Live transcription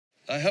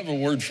I have a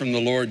word from the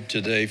Lord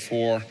today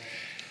for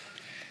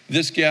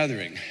this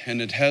gathering,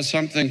 and it has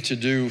something to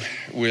do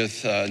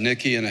with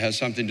Nikki, and it has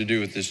something to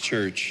do with this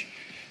church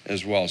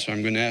as well. So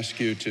I'm going to ask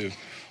you to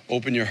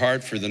open your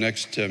heart for the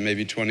next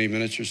maybe 20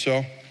 minutes or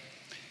so.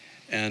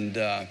 And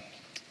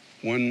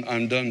when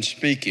I'm done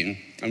speaking,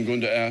 I'm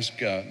going to ask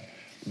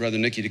Brother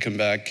Nikki to come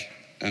back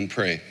and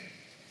pray.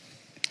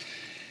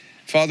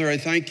 Father, I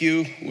thank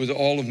you with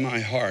all of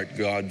my heart,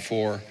 God,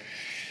 for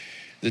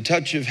the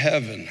touch of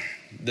heaven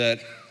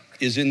that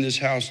is in this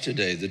house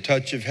today, the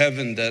touch of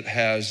heaven that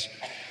has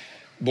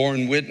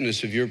borne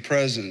witness of your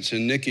presence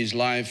in Nikki's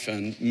life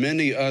and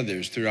many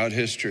others throughout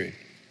history.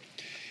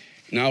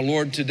 Now,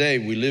 Lord, today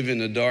we live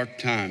in a dark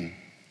time,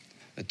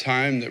 a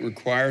time that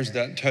requires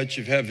that touch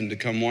of heaven to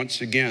come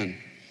once again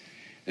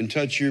and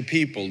touch your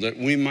people, that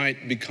we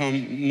might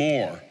become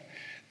more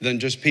than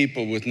just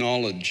people with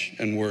knowledge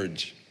and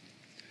words.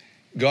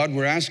 God,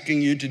 we're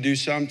asking you to do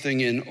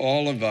something in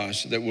all of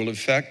us that will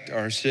affect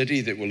our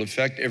city, that will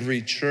affect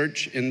every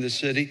church in the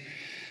city,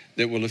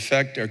 that will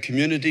affect our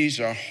communities,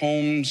 our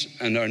homes,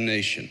 and our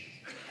nation.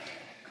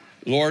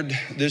 Lord,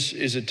 this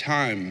is a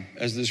time,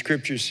 as the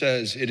scripture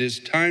says, it is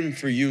time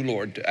for you,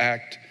 Lord, to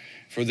act,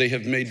 for they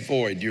have made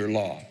void your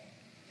law.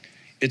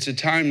 It's a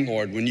time,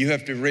 Lord, when you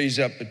have to raise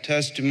up a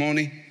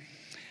testimony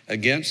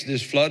against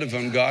this flood of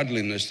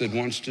ungodliness that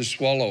wants to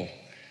swallow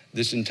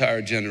this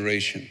entire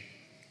generation.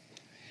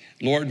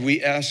 Lord,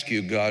 we ask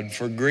you, God,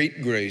 for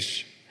great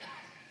grace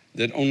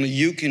that only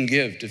you can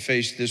give to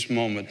face this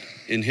moment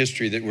in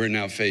history that we're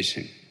now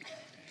facing.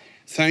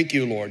 Thank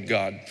you, Lord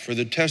God, for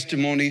the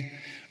testimony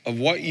of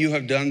what you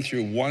have done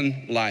through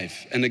one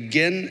life. And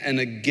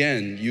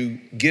again,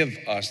 you give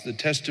us the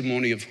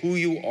testimony of who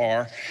you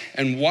are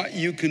and what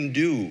you can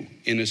do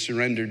in a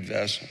surrendered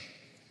vessel.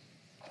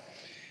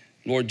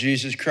 Lord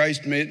Jesus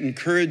Christ, may it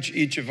encourage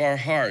each of our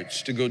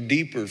hearts to go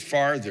deeper,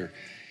 farther,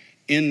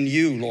 in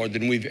you, Lord,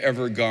 than we've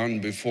ever gone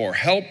before.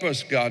 Help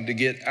us, God, to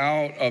get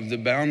out of the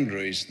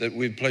boundaries that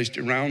we've placed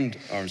around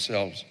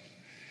ourselves.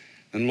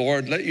 And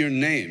Lord, let your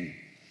name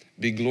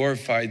be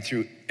glorified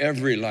through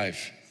every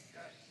life,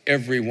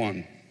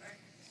 everyone,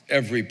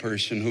 every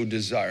person who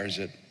desires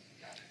it.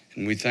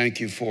 And we thank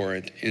you for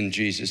it in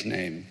Jesus'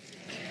 name.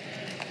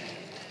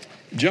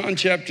 John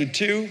chapter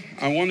 2,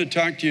 I want to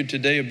talk to you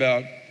today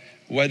about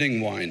wedding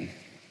wine.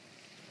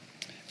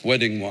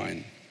 Wedding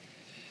wine.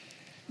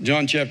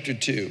 John chapter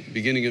 2,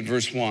 beginning at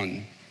verse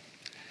 1.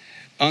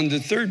 On the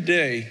third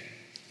day,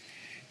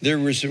 there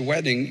was a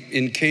wedding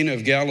in Cana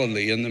of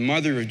Galilee, and the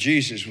mother of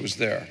Jesus was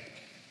there.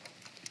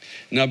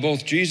 Now,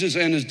 both Jesus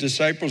and his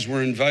disciples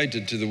were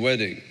invited to the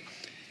wedding.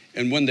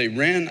 And when they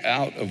ran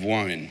out of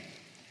wine,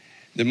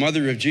 the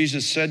mother of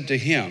Jesus said to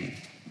him,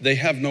 "They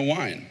have no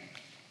wine."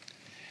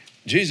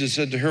 Jesus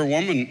said to her,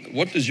 "Woman,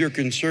 what does your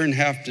concern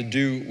have to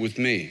do with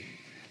me?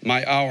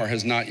 My hour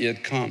has not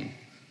yet come."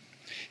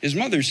 His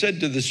mother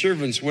said to the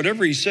servants,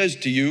 "Whatever he says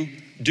to you,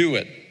 do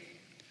it."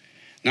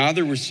 Now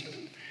there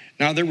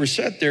were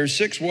set there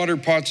 6 water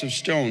pots of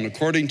stone,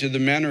 according to the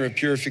manner of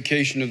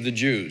purification of the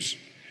Jews,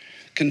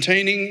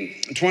 containing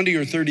 20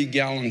 or 30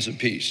 gallons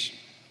apiece.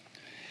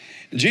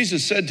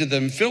 Jesus said to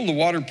them, "Fill the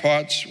water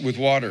pots with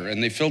water,"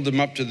 and they filled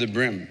them up to the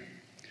brim.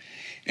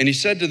 And he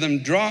said to them,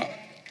 "Draw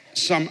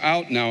some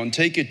out now and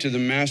take it to the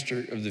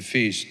master of the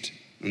feast."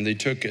 And they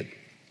took it.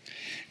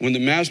 When the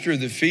master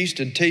of the feast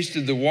had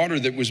tasted the water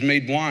that was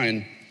made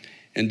wine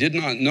and did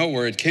not know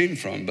where it came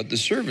from, but the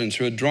servants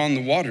who had drawn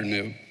the water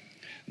knew,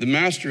 the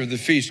master of the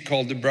feast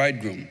called the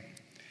bridegroom.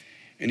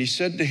 And he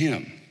said to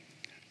him,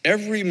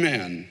 "Every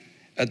man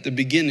at the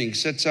beginning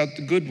sets out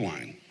the good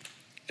wine,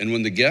 and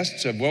when the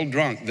guests have well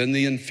drunk, then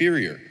the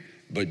inferior,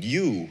 but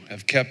you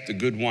have kept the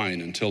good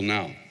wine until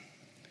now."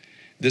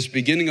 This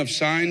beginning of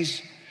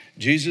signs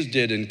Jesus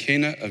did in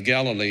Cana of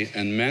Galilee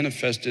and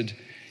manifested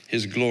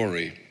his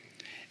glory,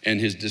 and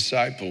his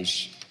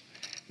disciples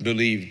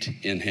believed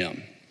in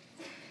him.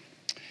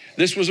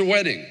 This was a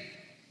wedding.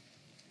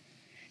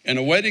 And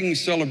a wedding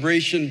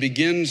celebration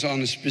begins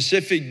on a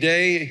specific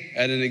day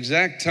at an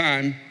exact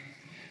time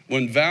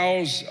when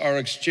vows are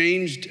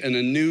exchanged and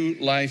a new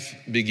life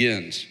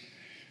begins.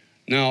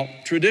 Now,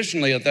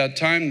 traditionally at that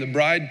time, the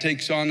bride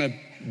takes on a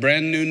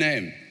brand new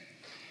name.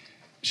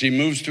 She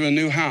moves to a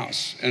new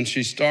house and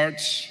she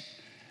starts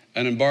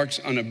and embarks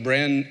on a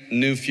brand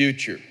new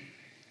future.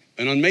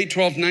 And on May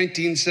 12,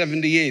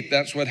 1978,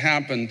 that's what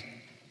happened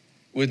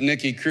with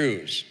Nikki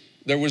Cruz.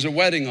 There was a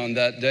wedding on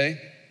that day.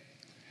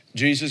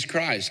 Jesus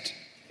Christ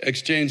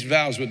exchanged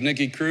vows with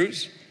Nikki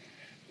Cruz.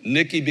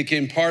 Nikki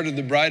became part of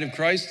the bride of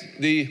Christ.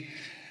 The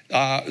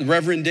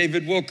Reverend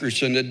David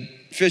Wilkerson had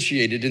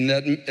officiated in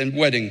that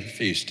wedding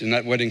feast, in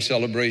that wedding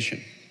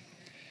celebration.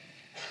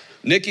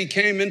 Nikki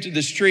came into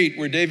the street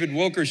where David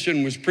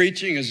Wilkerson was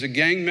preaching as a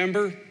gang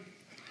member,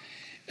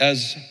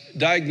 as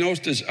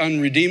diagnosed as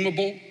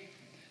unredeemable,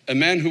 a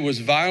man who was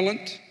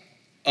violent,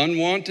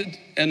 unwanted,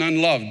 and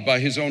unloved by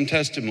his own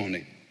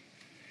testimony.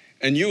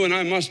 And you and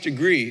I must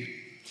agree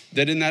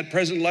that in that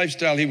present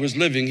lifestyle he was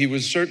living, he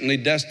was certainly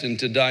destined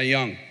to die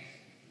young.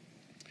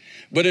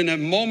 But in a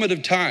moment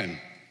of time,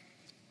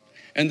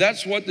 And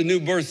that's what the new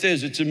birth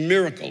is. It's a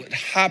miracle. It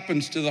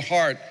happens to the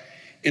heart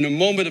in a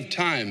moment of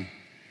time.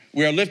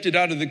 We are lifted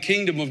out of the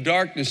kingdom of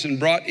darkness and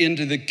brought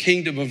into the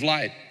kingdom of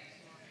light.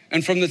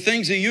 And from the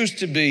things he used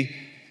to be,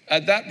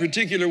 at that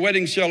particular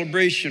wedding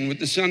celebration with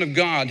the Son of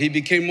God, he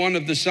became one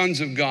of the sons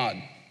of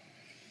God.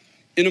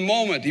 In a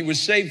moment, he was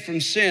saved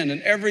from sin,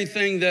 and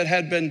everything that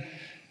had been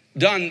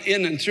done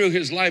in and through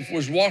his life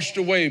was washed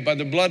away by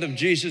the blood of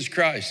Jesus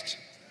Christ.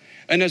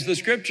 And as the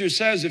scripture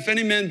says, if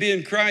any man be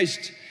in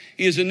Christ,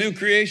 he is a new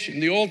creation.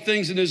 The old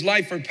things in his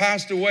life are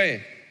passed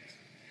away,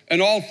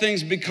 and all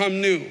things become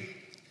new.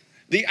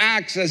 The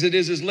axe, as it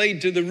is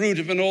laid to the root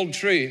of an old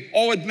tree.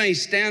 Oh, it may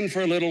stand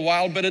for a little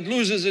while, but it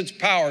loses its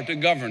power to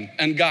govern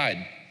and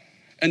guide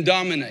and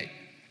dominate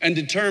and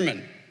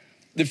determine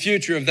the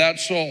future of that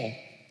soul.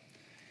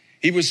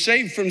 He was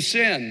saved from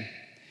sin,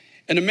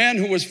 and a man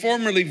who was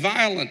formerly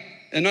violent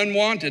and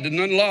unwanted and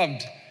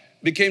unloved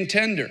became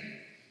tender.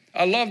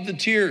 I love the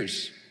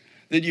tears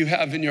that you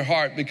have in your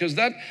heart, because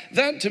that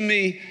to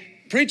me,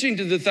 preaching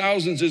to the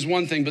thousands is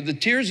one thing, but the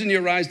tears in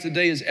your eyes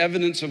today is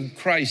evidence of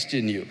Christ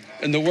in you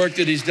and the work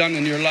that he's done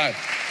in your life.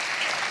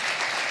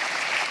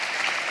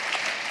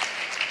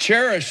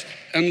 Cherished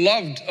and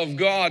loved of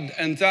God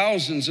and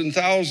thousands and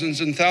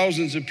thousands and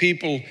thousands of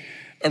people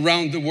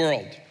around the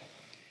world.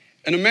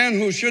 And a man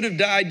who should have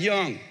died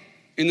young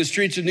in the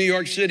streets of New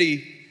York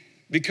City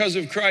because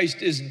of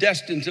Christ is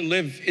destined to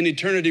live in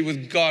eternity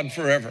with God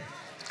forever.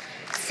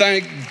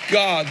 Thank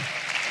God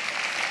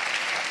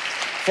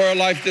for a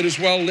life that is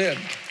well lived.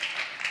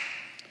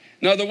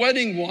 Now, the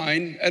wedding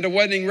wine at a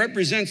wedding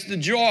represents the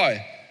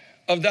joy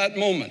of that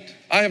moment.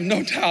 I have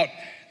no doubt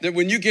that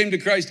when you came to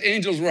Christ,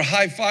 angels were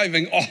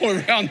high-fiving all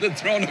around the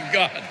throne of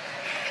God.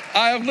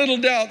 I have little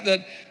doubt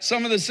that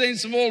some of the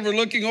saints of old were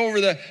looking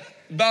over the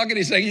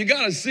balcony saying, you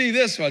got to see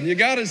this one. You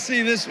got to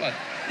see this one.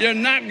 You're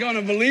not going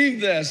to believe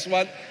this,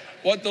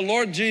 what the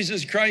Lord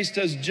Jesus Christ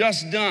has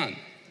just done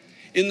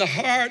in the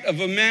heart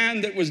of a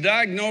man that was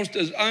diagnosed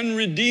as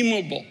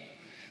unredeemable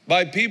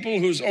by people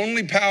whose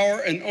only power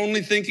and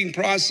only thinking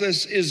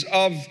process is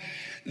of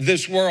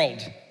this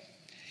world.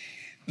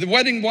 The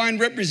wedding wine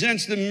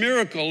represents the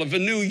miracle of a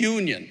new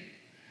union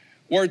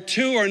where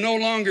two are no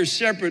longer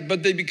separate,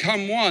 but they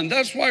become one.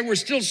 That's why we're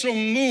still so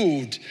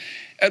moved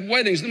at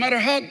weddings. No matter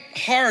how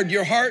hard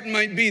your heart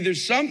might be,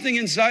 there's something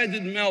inside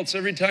that melts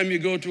every time you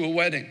go to a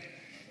wedding.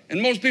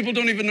 And most people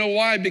don't even know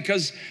why,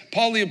 because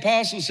Paul the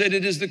Apostle said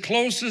it is the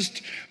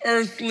closest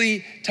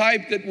earthly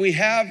type that we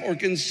have or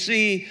can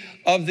see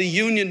of the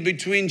union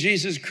between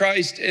Jesus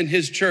Christ and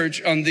his church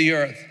on the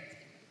earth.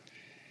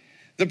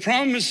 The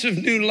promise of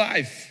new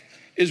life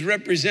is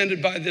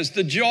represented by this,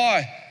 the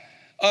joy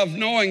of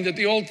knowing that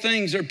the old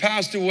things are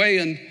passed away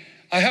and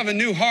I have a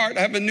new heart,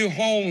 I have a new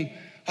home,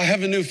 I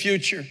have a new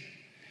future.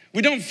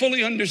 We don't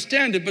fully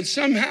understand it, but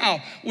somehow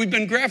we've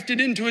been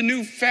grafted into a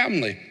new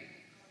family,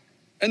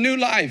 a new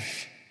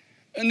life,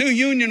 a new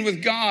union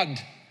with God,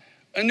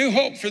 a new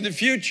hope for the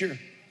future,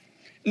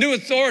 new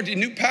authority,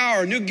 new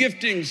power, new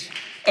giftings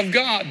of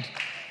God,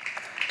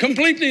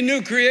 completely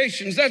new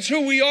creations. That's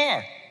who we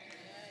are.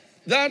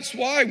 That's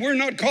why we're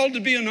not called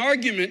to be an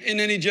argument in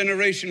any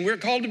generation. We're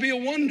called to be a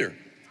wonder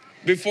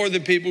before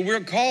the people. We're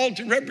called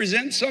to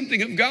represent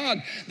something of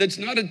God that's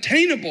not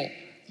attainable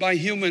by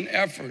human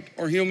effort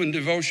or human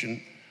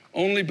devotion,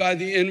 only by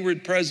the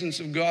inward presence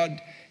of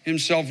God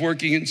himself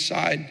working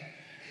inside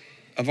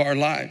of our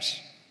lives.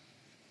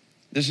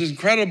 This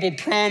incredible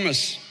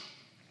promise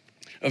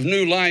of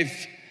new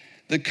life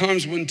that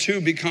comes when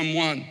two become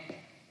one.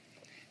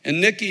 And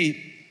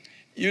Nikki,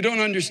 you don't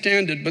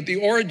understand it, but the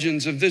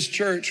origins of this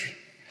church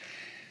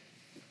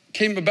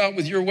came about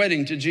with your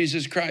wedding to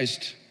Jesus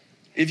Christ.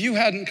 If you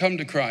hadn't come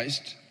to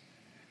Christ,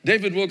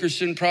 David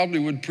Wilkerson probably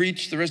would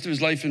preach the rest of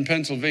his life in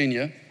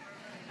Pennsylvania.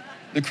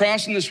 The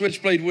cross and the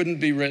switchblade wouldn't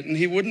be written.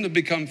 He wouldn't have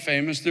become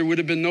famous. There would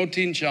have been no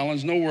teen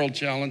challenge, no world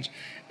challenge,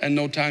 and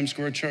no Times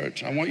Square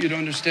church. I want you to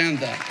understand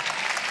that.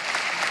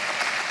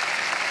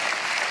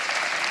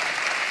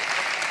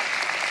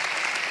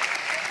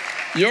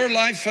 Your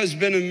life has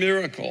been a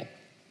miracle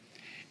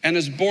and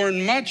has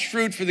borne much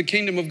fruit for the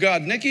kingdom of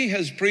God. Nikki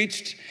has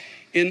preached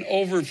in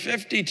over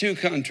 52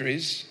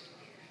 countries.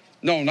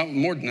 No, not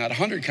more than that,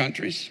 100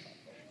 countries,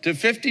 to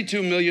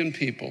 52 million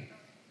people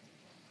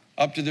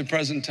up to the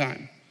present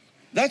time.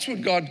 That's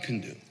what God can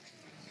do.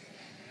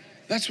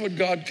 That's what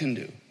God can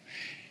do.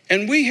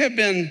 And we have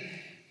been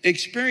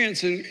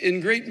experiencing in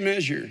great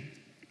measure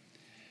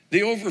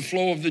the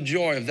overflow of the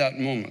joy of that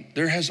moment.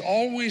 There has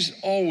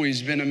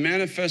always been a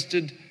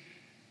manifested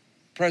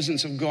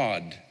presence of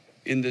God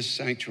in this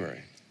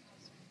sanctuary.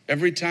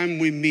 Every time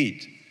we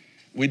meet,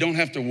 we don't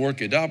have to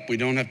work it up. We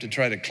don't have to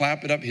try to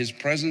clap it up. His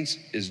presence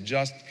is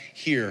just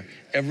here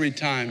every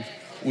time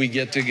we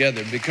get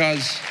together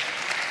because,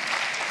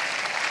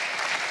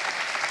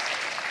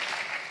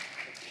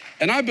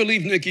 and I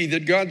believe, Nikki,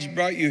 that God's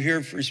brought you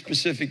here for a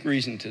specific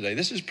reason today.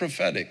 This is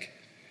prophetic.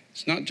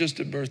 It's not just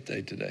a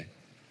birthday today.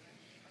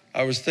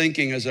 I was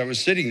thinking as I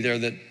was sitting there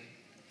that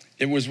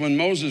it was when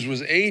Moses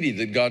was 80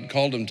 that God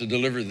called him to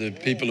deliver the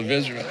people of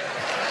Israel.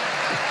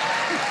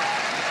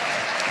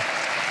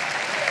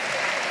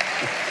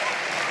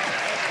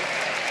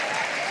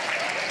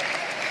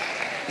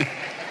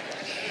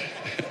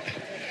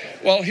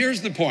 Well,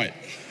 here's the point.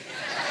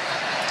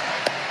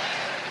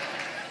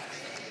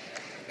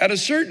 At a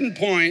certain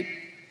point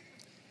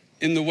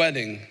in the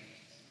wedding,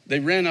 they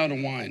ran out of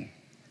wine.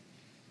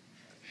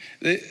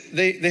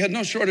 They had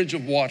no shortage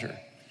of water.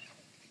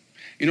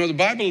 You know, the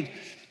Bible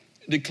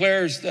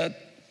declares that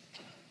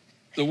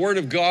the Word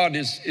of God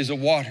is a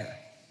water.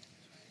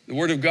 The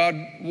Word of God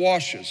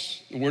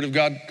washes. The Word of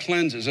God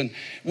cleanses. And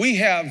we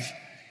have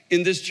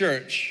in this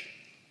church,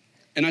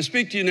 and I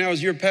speak to you now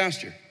as your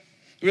pastor,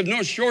 we have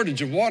no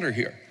shortage of water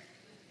here.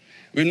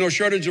 We have no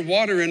shortage of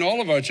water in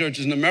all of our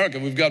churches in America.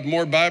 We've got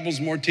more Bibles,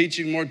 more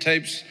teaching, more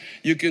tapes.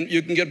 You can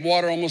get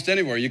water almost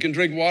anywhere. You can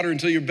drink water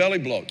until your belly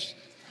bloats.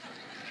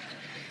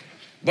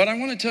 But I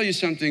want to tell you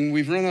something.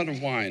 We've run out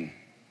of wine.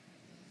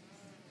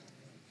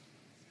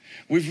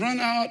 We've run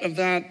out of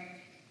that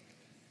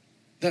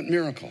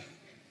miracle.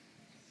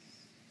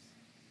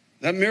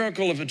 That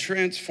miracle of a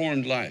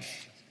transformed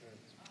life.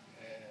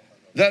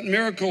 That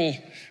miracle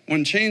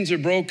when chains are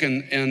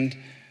broken and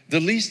the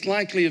least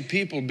likely of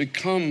people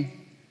become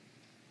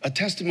a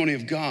testimony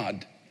of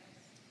God.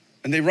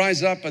 And they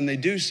rise up and they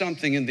do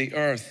something in the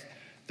earth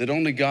that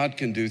only God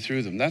can do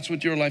through them. That's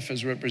what your life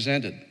has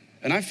represented.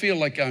 And I feel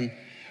like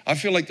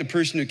the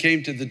person who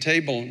came to the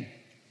table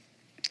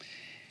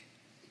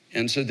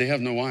and said they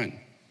have no wine.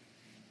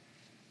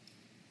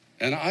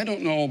 And I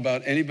don't know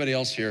about anybody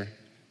else here,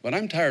 but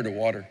I'm tired of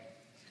water.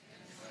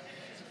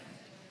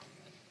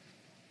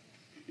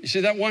 You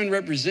see, that wine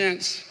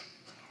represents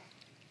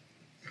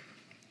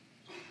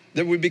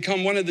that we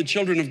become one of the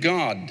children of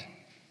God,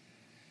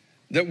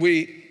 that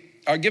we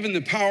are given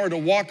the power to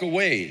walk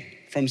away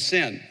from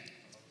sin.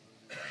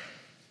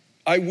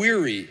 I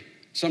weary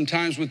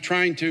sometimes with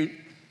trying to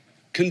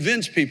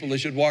convince people they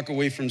should walk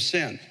away from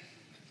sin.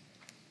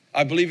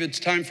 I believe it's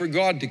time for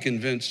God to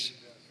convince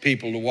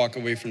people to walk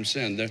away from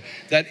sin.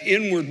 That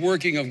inward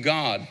working of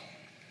God,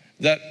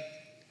 that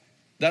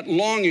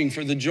longing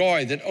for the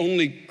joy that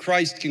only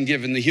Christ can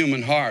give in the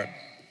human heart.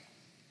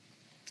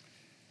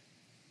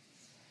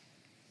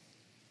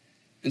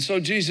 And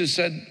so Jesus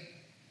said,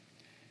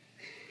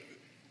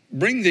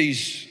 bring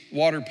these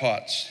water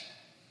pots.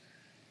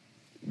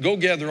 Go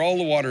gather all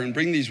the water and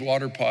bring these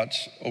water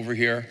pots over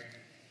here.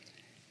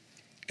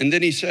 And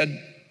then he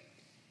said,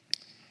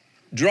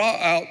 draw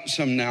out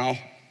some now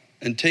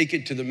and take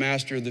it to the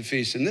master of the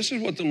feast. And this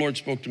is what the Lord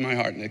spoke to my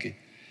heart, Nikki.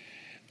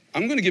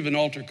 I'm going to give an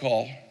altar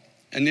call.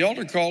 And the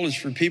altar call is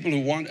for people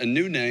who want a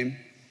new name.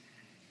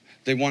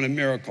 They want a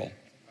miracle.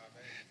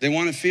 They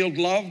want to feel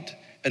loved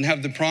and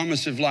have the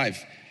promise of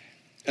life.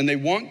 And they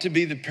want to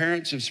be the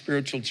parents of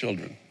spiritual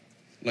children,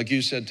 like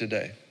you said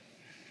today.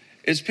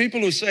 It's people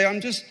who say,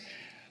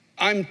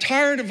 I'm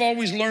tired of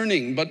always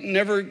learning, but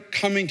never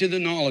coming to the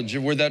knowledge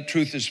of where that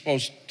truth is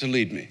supposed to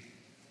lead me.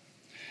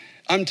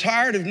 I'm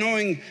tired of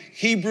knowing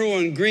Hebrew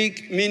and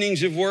Greek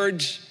meanings of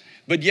words,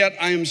 but yet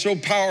I am so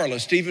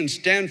powerless to even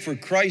stand for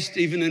Christ,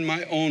 even in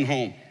my own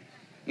home,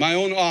 my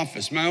own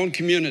office, my own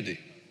community,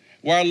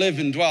 where I live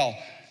and dwell.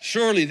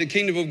 Surely the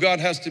kingdom of God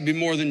has to be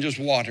more than just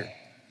water.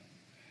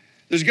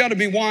 There's got to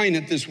be wine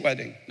at this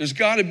wedding. There's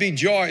got to be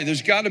joy.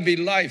 There's got to be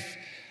life.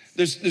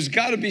 There's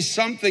got to be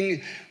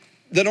something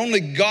that only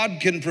God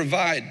can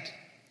provide.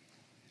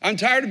 I'm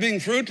tired of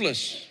being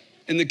fruitless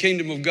in the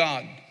kingdom of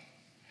God.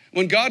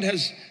 When God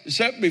has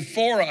set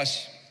before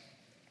us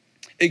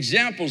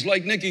examples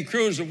like Nicky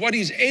Cruz of what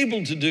he's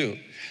able to do,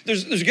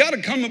 there's got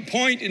to come a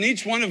point in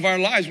each one of our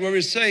lives where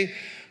we say,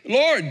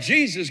 Lord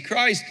Jesus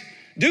Christ,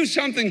 do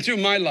something through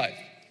my life.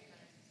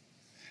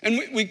 And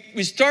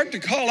we start to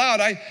call out.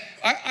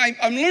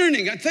 I'm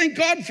learning. I thank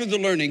God for the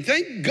learning.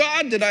 Thank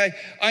God that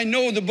I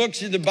know the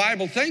books of the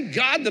Bible. Thank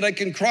God that I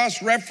can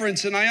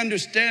cross-reference and I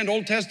understand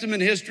Old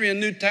Testament history and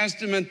New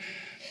Testament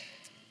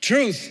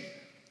truth.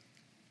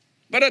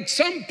 But at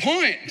some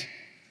point,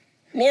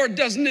 Lord,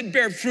 doesn't it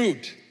bear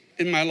fruit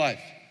in my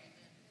life?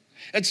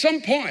 At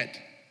some point,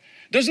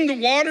 doesn't the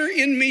water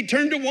in me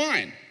turn to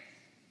wine?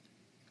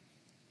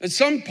 At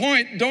some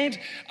point, don't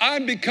I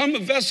become a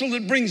vessel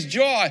that brings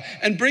joy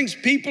and brings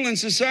people in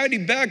society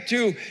back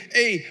to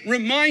a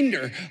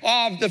reminder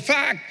of the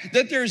fact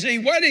that there's a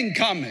wedding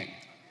coming?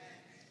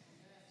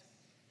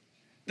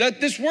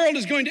 That this world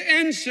is going to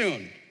end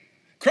soon.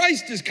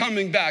 Christ is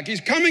coming back. He's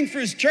coming for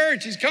his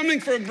church. He's coming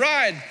for a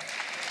bride.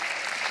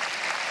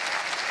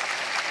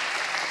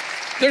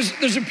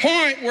 There's a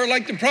point where,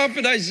 like the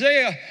prophet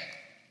Isaiah,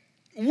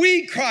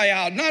 we cry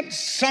out, not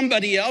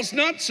somebody else,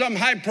 not some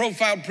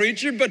high-profile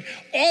preacher, but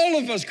all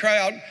of us cry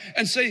out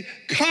and say,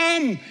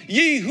 come,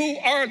 ye who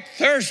are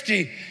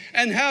thirsty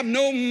and have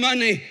no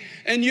money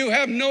and you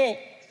have no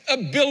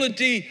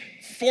ability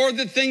for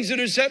the things that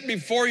are set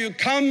before you.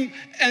 Come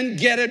and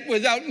get it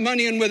without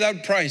money and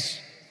without price.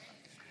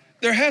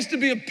 There has to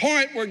be a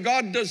point where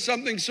God does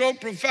something so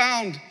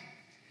profound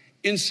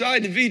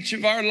inside of each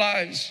of our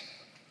lives.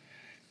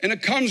 And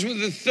it comes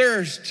with a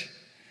thirst. It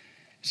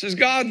says,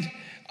 God,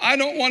 I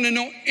don't want to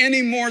know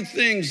any more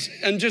things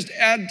and just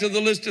add to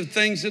the list of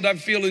things that I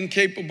feel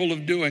incapable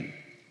of doing.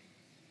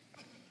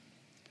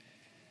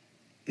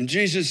 And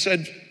Jesus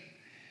said,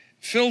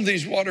 Fill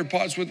these water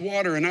pots with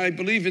water. And I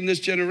believe in this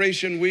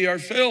generation we are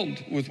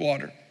filled with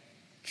water.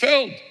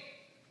 Filled.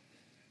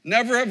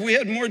 Never have we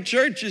had more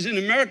churches in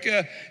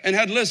America and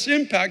had less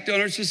impact on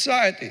our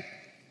society.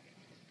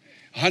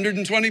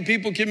 120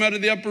 people came out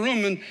of the upper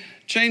room and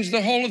changed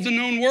the whole of the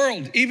known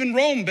world. Even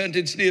Rome bent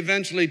its knee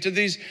eventually to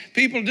these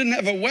people who didn't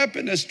have a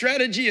weapon, a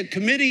strategy, a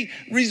committee,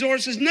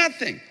 resources,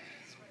 nothing.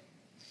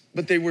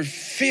 But they were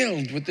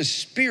filled with the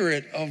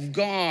Spirit of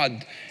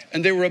God,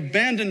 and they were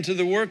abandoned to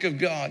the work of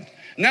God.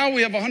 Now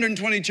we have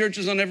 120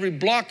 churches on every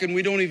block, and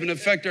we don't even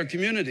affect our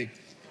community.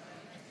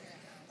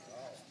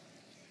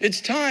 It's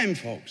time,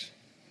 folks.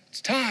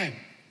 It's time.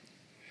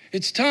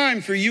 It's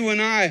time for you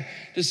and I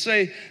to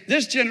say,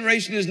 this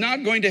generation is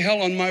not going to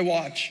hell on my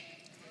watch.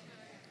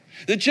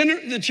 The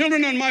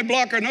children on my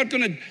block are not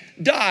going to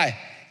die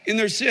in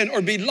their sin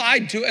or be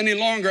lied to any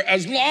longer.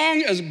 As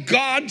long as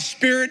God's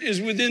Spirit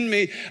is within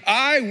me,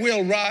 I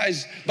will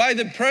rise by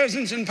the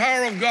presence and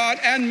power of God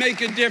and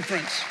make a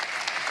difference.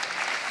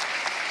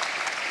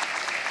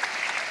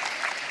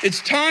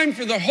 It's time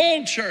for the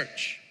whole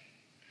church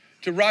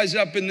to rise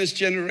up in this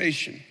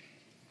generation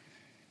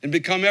and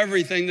become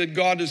everything that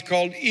God has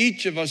called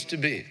each of us to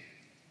be.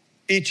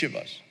 Each of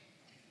us.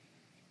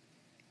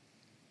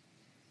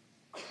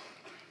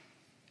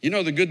 You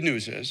know, the good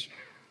news is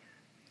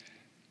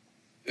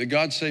that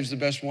God saves the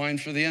best wine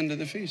for the end of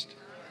the feast.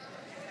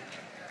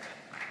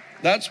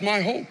 That's my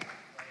hope.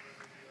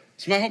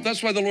 It's my hope.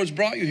 That's why the Lord's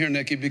brought you here,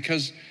 Nikki,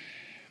 because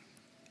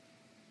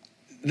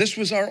this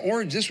was our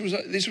origin.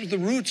 This was the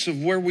roots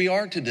of where we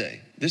are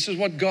today. This is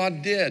what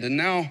God did. And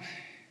now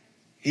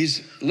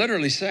he's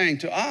literally saying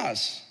to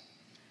us,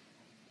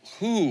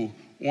 who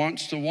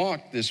wants to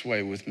walk this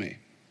way with me?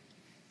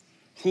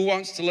 Who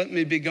wants to let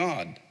me be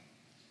God?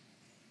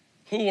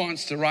 Who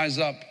wants to rise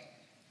up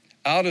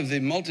out of the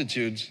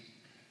multitudes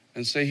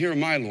and say, here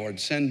am I, Lord,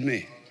 send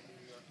me?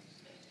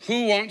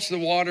 Who wants the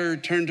water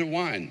turned to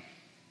wine?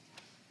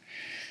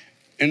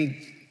 And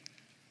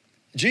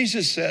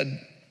Jesus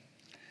said,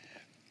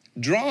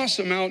 draw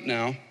some out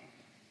now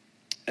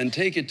and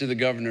take it to the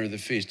governor of the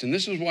feast. And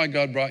this is why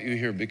God brought you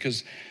here,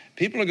 because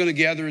people are going to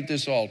gather at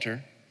this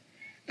altar,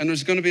 and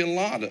there's going to be a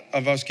lot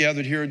of us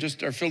gathered here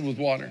just are filled with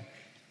water.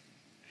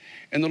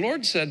 And the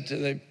Lord said to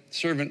the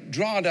servant,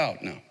 draw it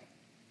out now.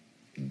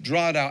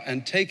 Draw it out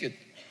and take it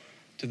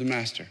to the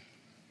master.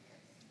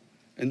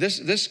 And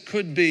this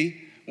could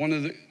be one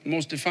of the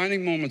most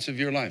defining moments of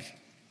your life.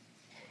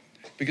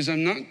 Because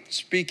I'm not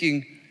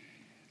speaking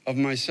of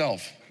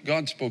myself.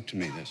 God spoke to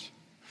me this.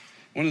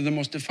 One of the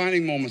most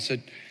defining moments that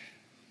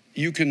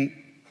you can,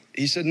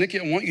 he said, Nikki,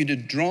 I want you to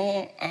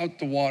draw out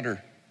the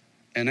water.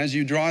 And as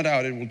you draw it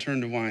out, it will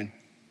turn to wine.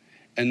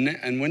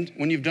 And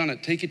when you've done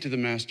it, take it to the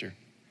master.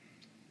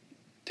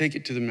 Take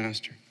it to the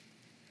master.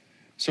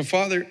 So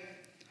Father,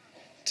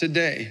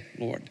 today,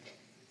 Lord,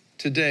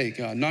 today,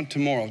 God, not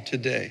tomorrow,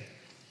 today.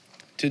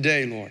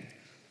 Today, Lord,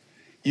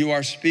 you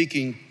are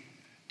speaking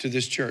to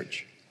this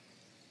church.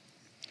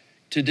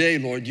 Today,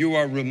 Lord, you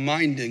are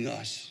reminding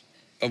us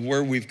of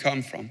where we've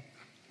come from.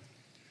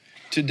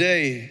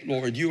 Today,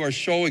 Lord, you are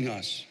showing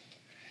us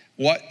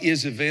what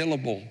is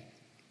available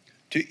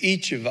to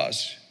each of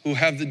us who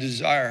have the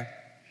desire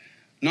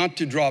not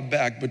to draw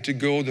back, but to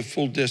go the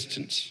full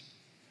distance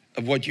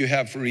of what you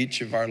have for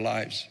each of our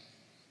lives.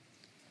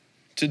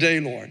 Today,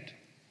 Lord,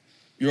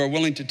 you are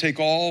willing to take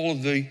all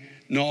of the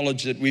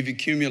knowledge that we've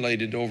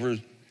accumulated over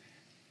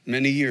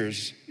many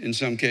years, in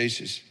some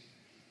cases,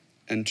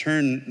 and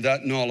turn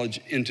that knowledge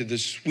into the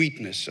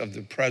sweetness of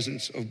the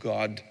presence of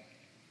God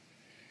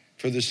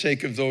for the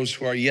sake of those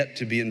who are yet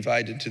to be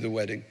invited to the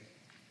wedding.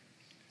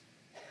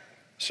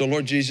 So,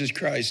 Lord Jesus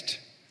Christ,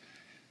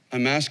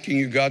 I'm asking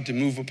you, God, to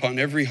move upon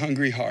every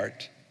hungry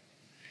heart,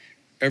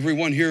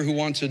 everyone here who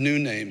wants a new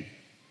name,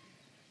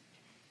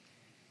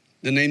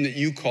 the name that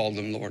you call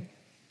them, Lord,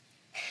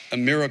 a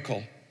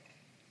miracle,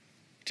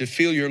 to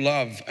feel your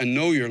love and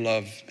know your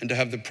love and to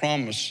have the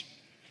promise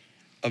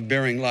of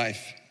bearing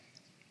life.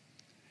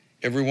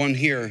 Everyone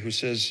here who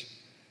says,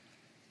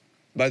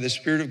 by the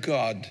Spirit of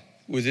God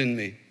within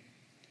me,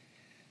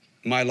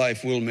 my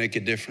life will make a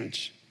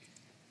difference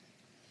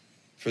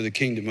for the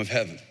kingdom of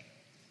heaven.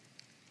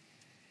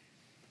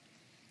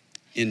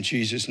 In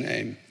Jesus'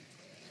 name.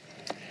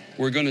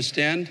 We're going to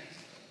stand,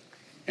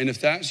 and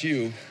if that's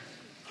you,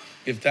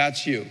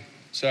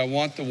 say, I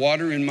want the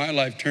water in my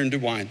life turned to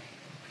wine,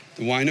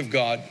 the wine of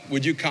God.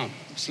 Would you come?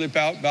 Slip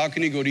out,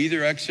 balcony, go to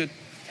either exit,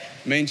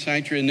 main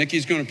sanctuary, and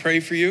Nikki's going to pray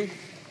for you.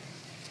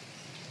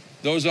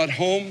 Those at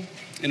home,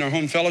 in our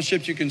home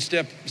fellowship, you can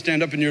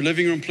stand up in your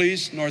living room,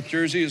 please. North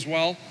Jersey as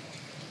well.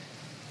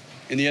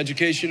 In the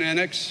education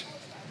annex.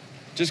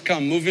 Just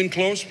come, move in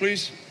close,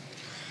 please.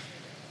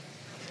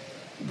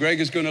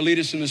 Greg is going to lead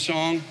us in a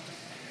song.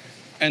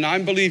 And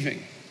I'm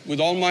believing with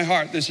all my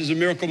heart, this is a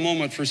miracle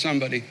moment for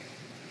somebody,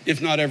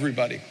 if not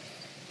everybody.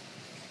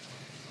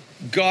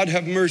 God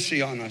have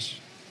mercy on us.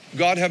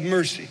 God have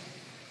mercy.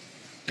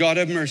 God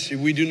have mercy.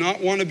 We do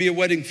not want to be a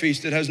wedding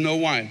feast that has no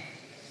wine.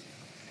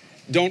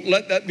 Don't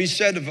let that be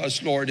said of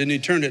us, Lord, in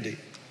eternity.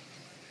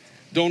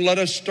 Don't let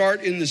us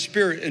start in the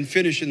spirit and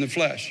finish in the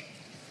flesh.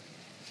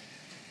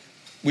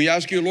 We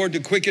ask you, Lord, to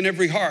quicken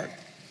every heart.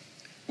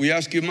 We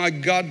ask you, my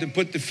God, to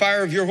put the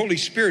fire of your Holy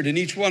Spirit in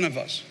each one of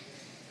us.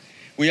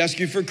 We ask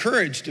you for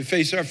courage to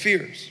face our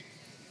fears.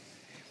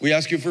 We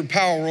ask you for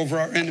power over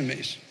our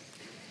enemies.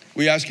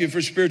 We ask you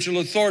for spiritual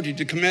authority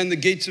to command the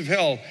gates of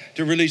hell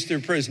to release their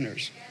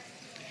prisoners.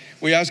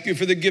 We ask you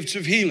for the gifts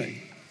of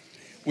healing.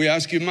 We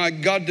ask you, my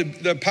God,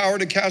 the power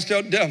to cast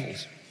out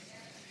devils.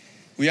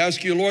 We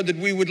ask you, Lord, that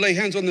we would lay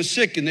hands on the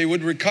sick and they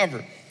would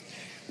recover.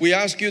 We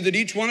ask you that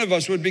each one of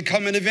us would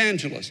become an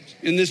evangelist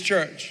in this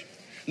church.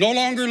 No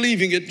longer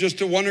leaving it just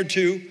to one or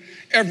two.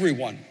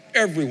 Everyone,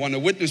 a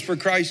witness for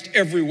Christ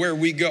everywhere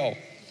we go.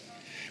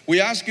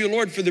 We ask you,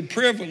 Lord, for the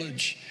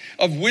privilege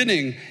of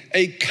winning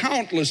a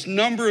countless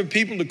number of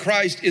people to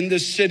Christ in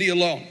this city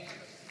alone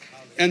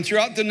and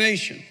throughout the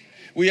nation.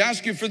 We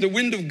ask you for the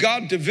wind of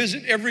God to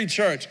visit every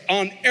church,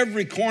 on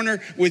every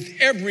corner, with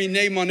every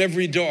name on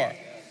every door.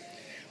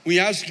 We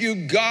ask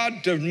you,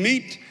 God, to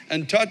meet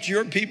and touch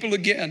your people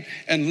again,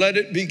 and let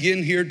it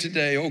begin here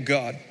today, oh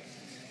God.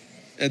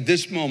 At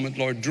this moment,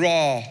 Lord,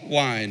 draw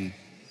wine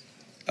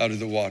out of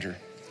the water.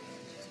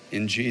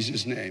 In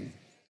Jesus' name.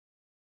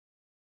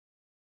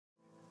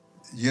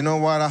 You know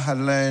what I had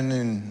learned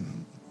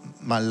in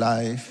my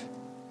life?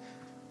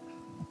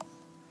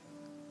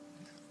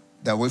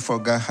 That we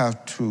forgot how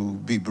to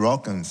be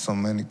broken so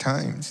many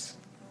times.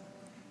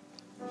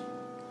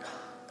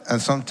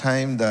 And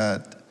sometimes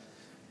that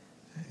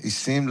it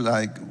seemed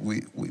like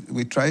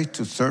we try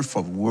to search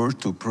for words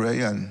to pray,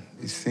 and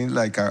it seems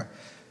like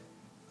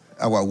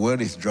our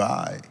word is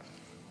dry.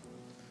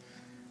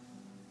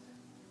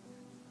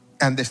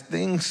 And the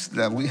things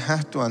that we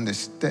have to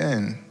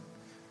understand,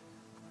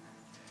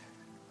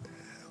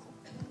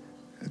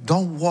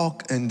 don't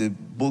walk in the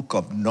book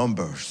of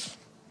Numbers.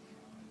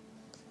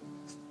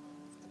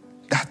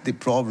 That's the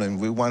problem.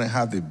 We want to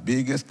have the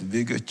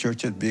biggest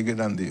churches, bigger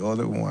than the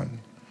other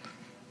one.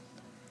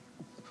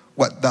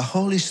 What the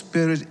Holy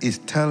Spirit is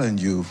telling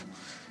you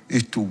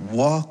is to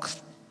walk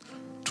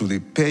to the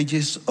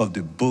pages of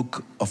the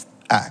book of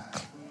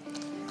Acts,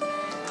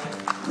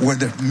 where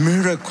the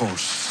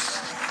miracles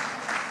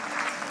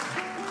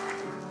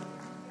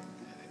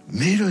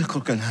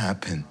can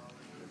happen.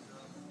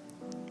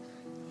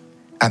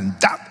 And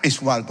that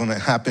is what's going to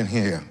happen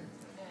here.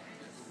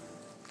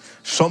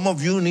 Some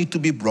of you need to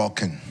be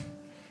broken.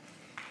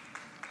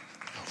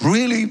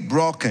 Really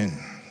broken.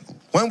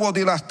 When was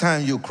the last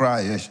time you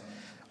cried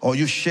or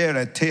you shed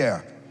a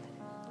tear?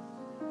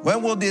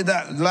 When was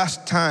the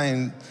last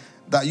time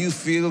that you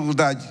feel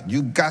that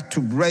you got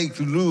to break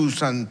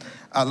loose and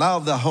allow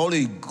the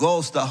Holy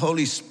Ghost, the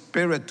Holy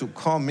Spirit to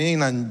come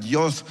in and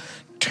just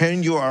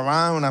turn you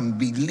around and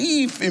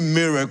believe in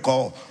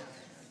miracle?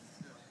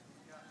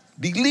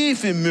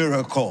 Believe in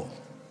miracle.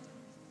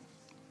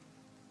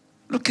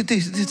 Look at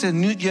this. This is a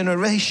new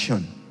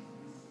generation.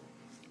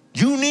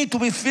 You need to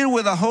be filled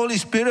with the Holy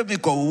Spirit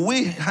because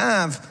we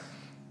have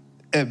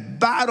a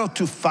battle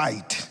to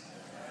fight.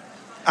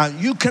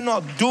 And you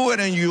cannot do it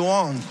on your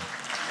own.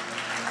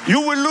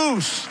 You will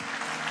lose.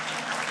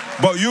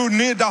 But you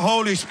need the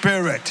Holy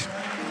Spirit.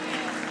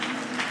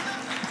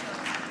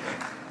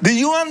 Do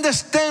you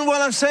understand what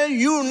I'm saying?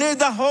 You need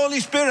the Holy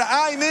Spirit.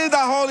 I need the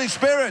Holy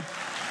Spirit.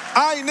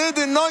 I need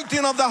the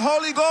anointing of the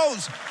Holy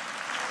Ghost.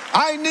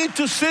 I need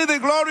to see the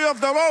glory of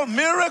the Lord.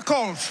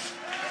 Miracles,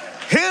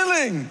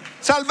 healing,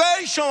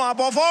 salvation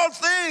above all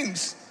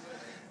things.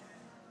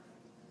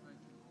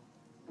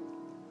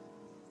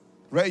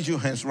 Raise your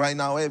hands right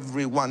now,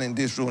 everyone in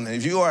this room.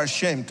 If you are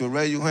ashamed to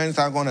raise your hands,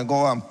 I'm going to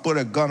go and put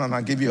a gun and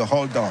I'll give you a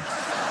hold on.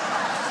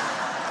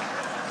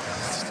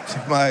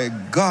 My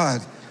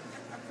God.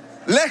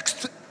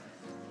 Let's,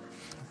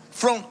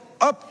 from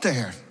up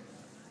there,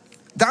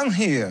 down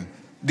here,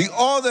 the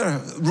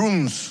other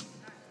rooms,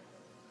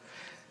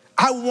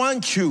 I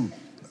want you,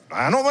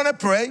 I don't want to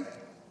pray,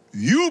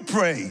 you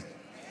pray.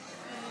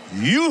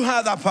 You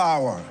have the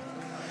power.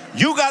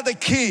 You got the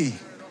key.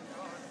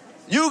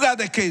 You got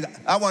the key.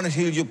 I want to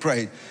hear you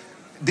pray.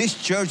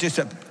 This church is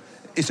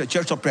a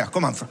church of prayer.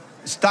 Come on,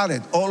 start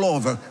it all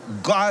over.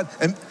 God,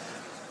 and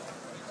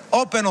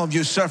open up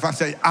yourself and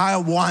say, I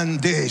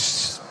want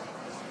this.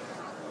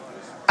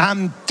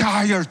 I'm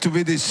tired to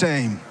be the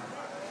same.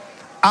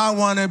 I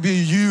want to be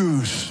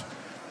used.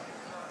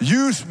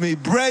 Use me,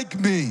 break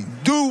me,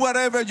 do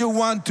whatever you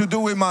want to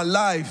do in my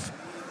life.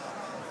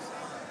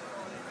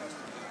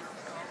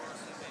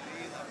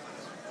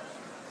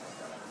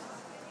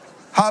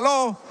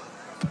 Hello?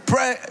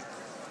 Pray.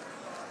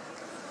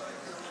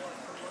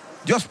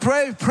 Just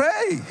pray.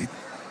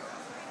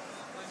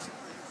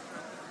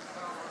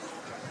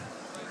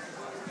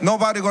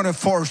 Nobody gonna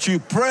force you.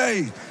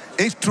 Pray.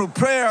 It's through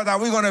prayer that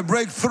we're gonna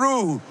break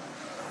through.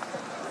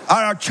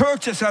 Our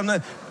churches are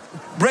gonna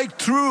break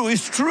through.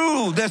 It's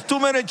true. There's too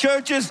many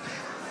churches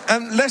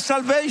and less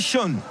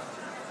salvation.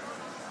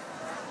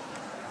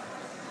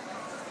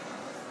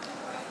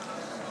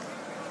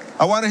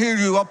 I want to hear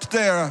you up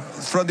there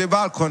from the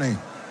balcony.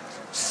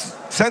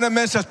 Send a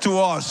message to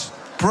us.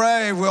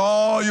 Pray with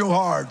all your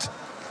heart.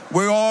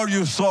 with all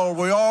your soul,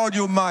 with all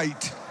your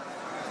might.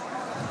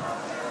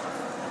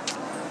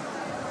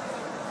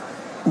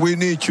 We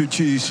need you,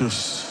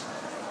 Jesus.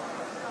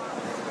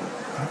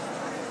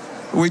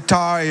 We're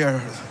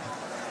tired.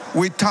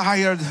 We're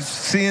tired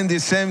seeing the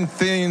same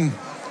thing.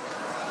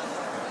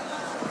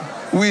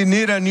 We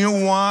need a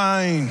new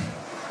wine.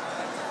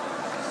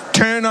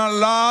 Turn our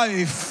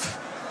life.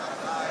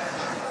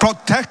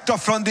 Protect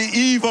us from the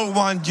evil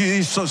one,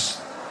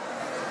 Jesus.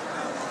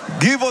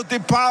 Give us the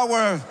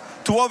power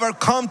to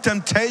overcome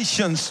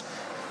temptations.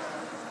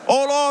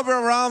 All over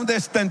around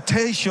this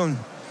temptation,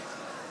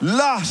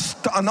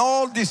 lust and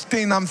all these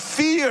things, and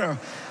fear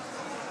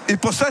is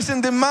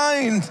possessing the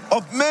mind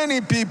of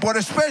many people,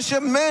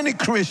 especially many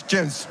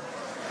Christians.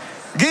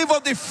 Give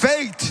us the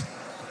faith.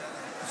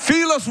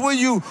 Fill us with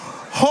your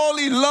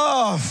holy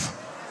love.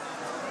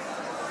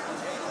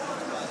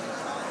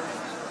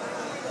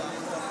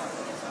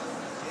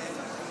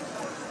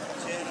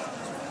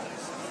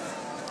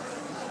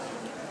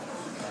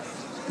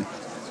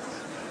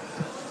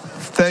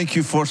 Thank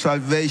you for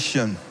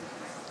salvation.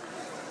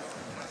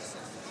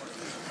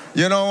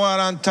 You know what?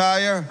 I'm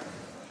tired.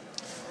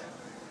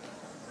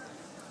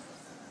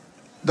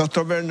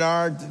 Dr.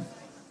 Bernard,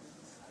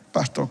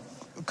 Pastor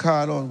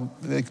Carol,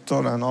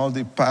 Victor, and all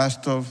the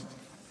pastors,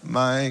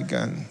 Mike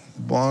and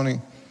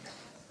Bonnie,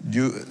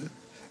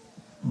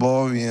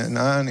 Bobby and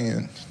Annie,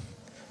 and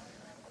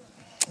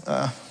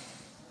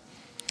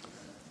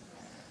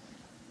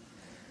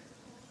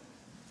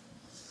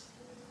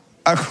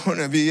I'm going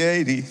to be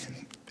 80.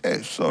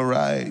 It's all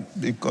right,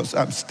 because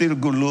I'm still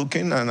good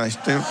looking and I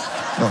still,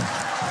 no.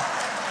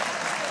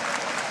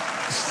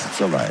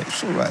 It's all right,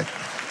 it's all right.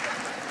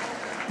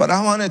 But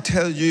I want to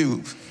tell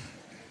you,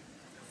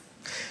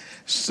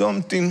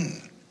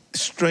 something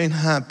strange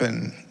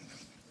happened.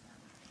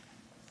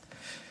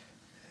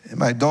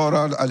 My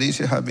daughter,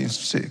 Alicia, has been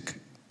sick.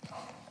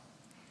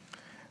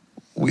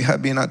 We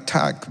have been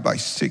attacked by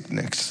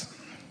sickness.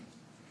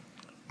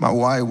 My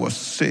wife was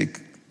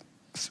sick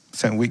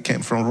since we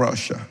came from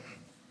Russia.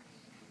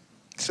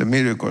 It's a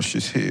miracle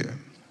she's here.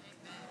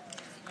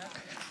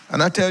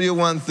 And I tell you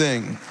one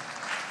thing.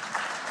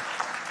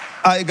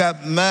 I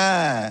got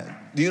mad.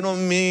 You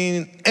don't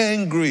mean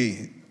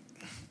angry.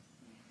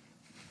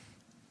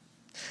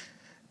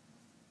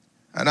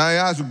 And I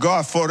asked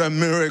God for a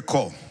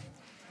miracle.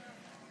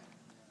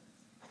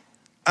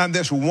 And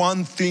there's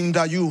one thing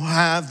that you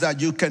have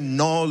that you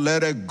cannot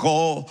let it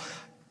go,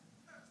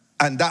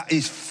 and that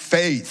is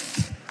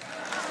faith.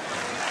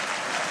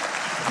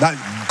 That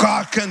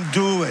God can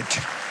do it.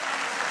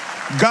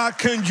 God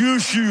can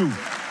use you.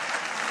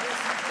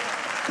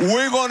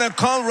 We're going to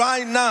come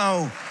right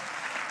now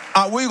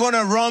and we're going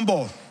to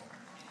rumble.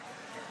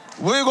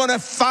 We're going to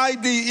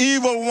fight the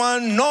evil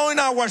one, knowing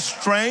our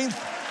strength,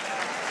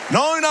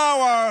 knowing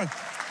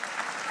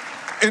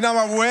in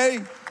our way,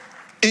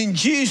 in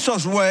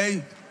Jesus'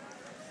 way.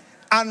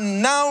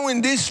 And now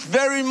in this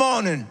very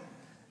morning,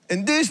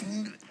 in this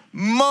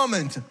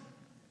moment,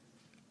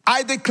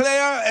 I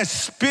declare a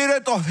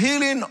spirit of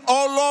healing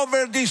all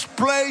over this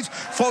place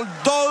for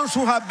those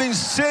who have been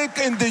sick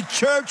in the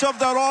church of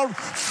the Lord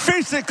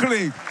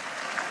physically.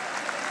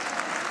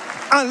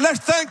 And let's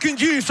thank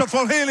Jesus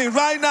for healing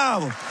right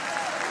now.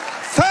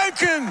 Thank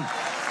Him.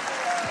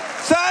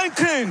 Thank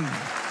Him.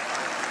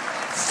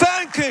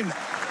 Thank Him.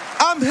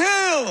 I'm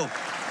healed.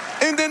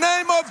 In the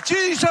name of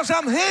Jesus,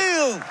 I'm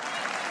healed.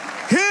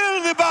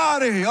 Heal the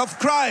body of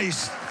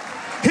Christ.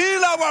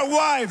 Heal our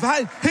wife,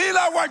 heal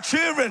our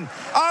children,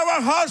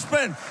 our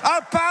husband,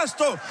 our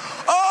pastor.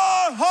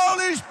 Oh,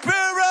 Holy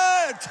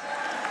Spirit,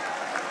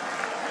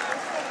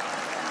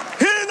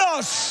 heal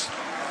us.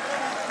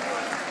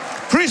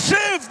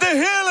 Receive the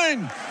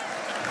healing.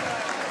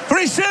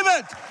 Receive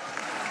it.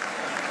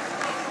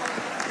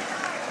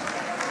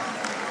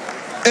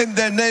 In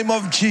the name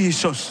of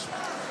Jesus.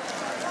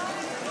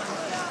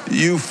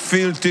 You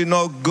filthy,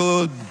 no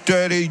good,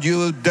 dirty,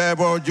 you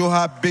devil, you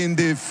have been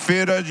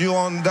defeated. You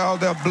under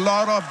the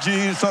blood of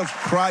Jesus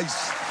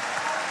Christ.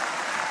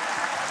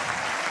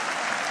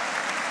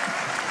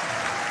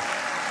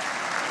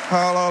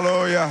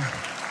 Hallelujah.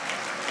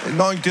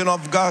 Anointing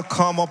of God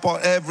come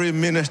upon every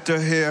minister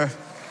here.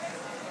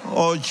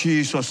 Oh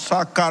Jesus.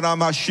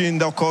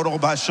 Sakaramashinda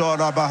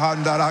korobashora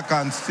bahandara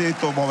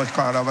kansito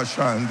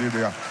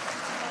bokaravashandiria.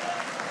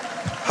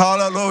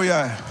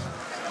 Hallelujah.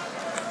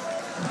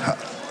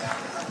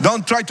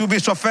 Don't try to be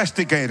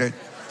sophisticated.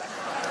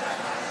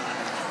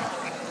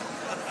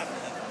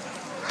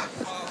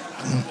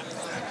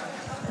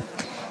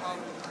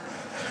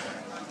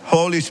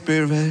 Holy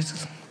Spirit,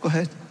 go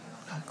ahead,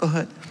 go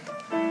ahead.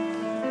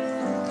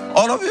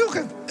 All of you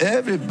can,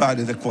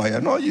 everybody, the choir.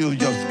 No, you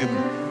just give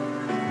me.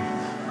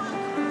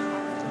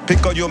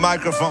 Pick up your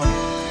microphone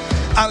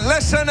and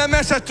let's send a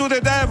message to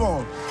the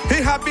devil. He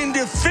has been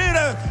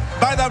defeated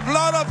by the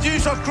blood of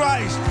Jesus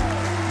Christ.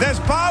 There's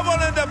power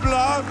in the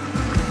blood.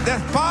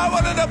 There's power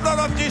in the blood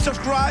of Jesus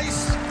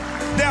Christ.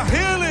 There's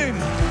healing.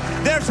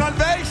 There's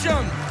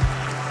salvation.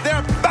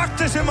 There's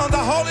baptism of the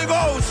Holy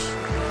Ghost.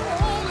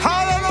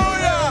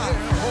 Hallelujah.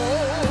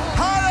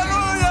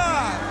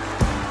 Hallelujah.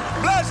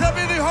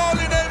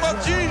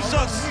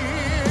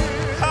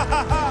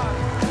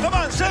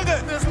 Sing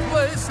it. This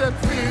place and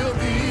feel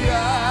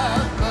the